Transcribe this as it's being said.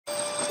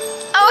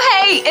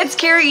Oh hey, it's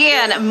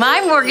CareyAnn.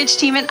 My mortgage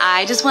team and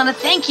I just want to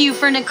thank you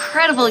for an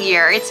incredible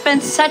year. It's been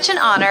such an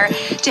honor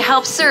to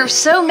help serve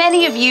so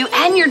many of you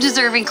and your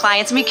deserving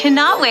clients. And we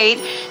cannot wait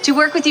to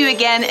work with you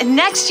again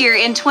next year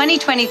in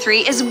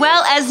 2023, as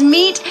well as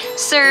meet,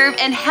 serve,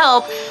 and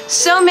help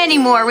so many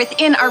more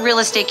within our real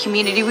estate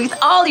community with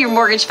all your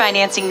mortgage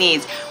financing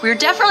needs. We're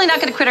definitely not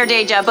going to quit our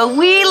day job, but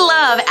we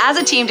love as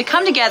a team to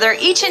come together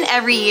each and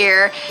every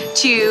year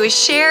to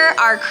share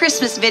our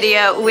Christmas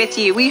video with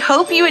you. We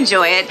hope you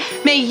enjoy it.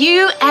 May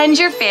you and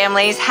your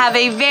families have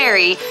a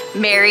very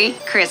Merry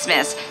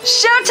Christmas.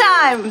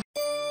 Showtime!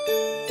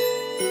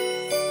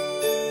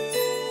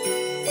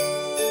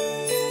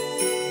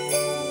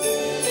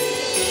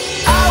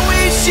 I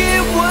wish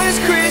it was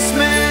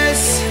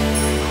Christmas,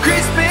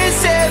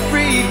 Christmas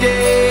every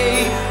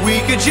day. We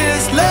could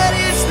just let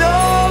it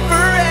snow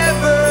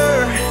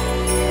forever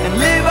and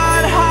live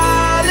on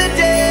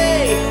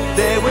holiday.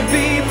 There would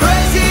be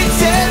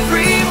presents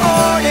every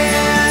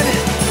morning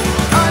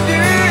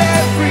under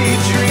every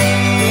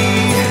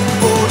tree.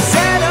 Oh,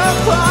 Santa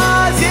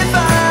Claus, if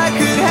I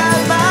could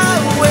have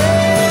my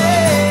way.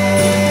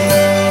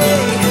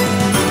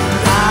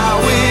 I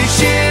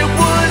wish it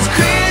was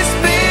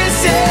Christmas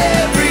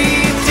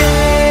every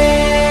day.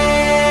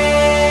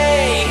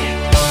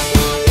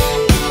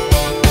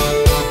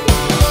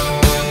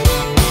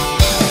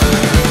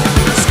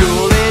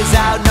 School is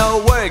out,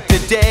 no work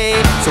today,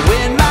 so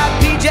in my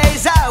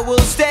PJs I will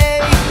stay,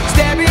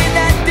 staring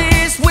at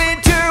this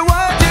winter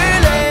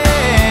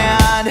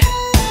wonderland.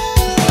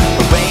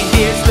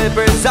 Reindeer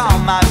slippers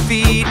on my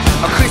feet,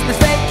 a Christmas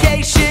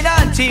vacation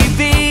on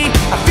TV.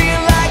 I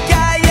feel like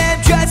I am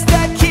just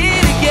a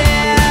kid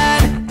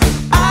again.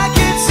 I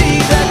can see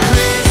the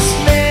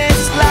Christmas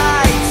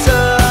lights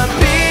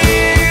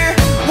appear.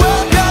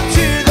 Welcome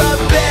to the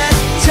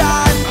best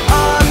time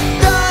of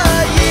the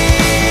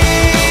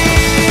year.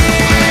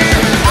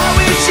 I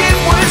wish it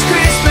was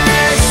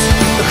Christmas,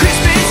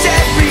 Christmas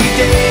every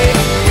day.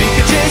 We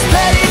could just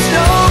let it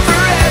snow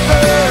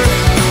forever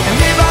and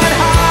live on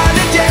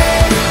holiday.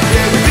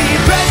 There would be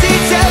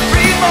presents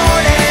every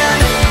morning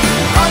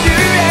under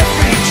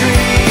every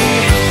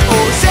tree.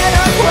 Oh,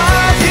 Santa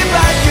Claus, if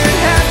I could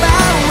have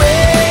my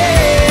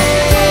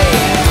way.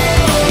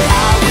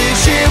 I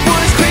wish it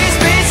was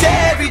Christmas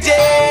every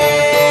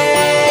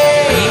day.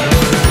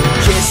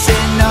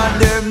 Kissing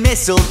under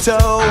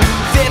mistletoe,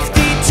 50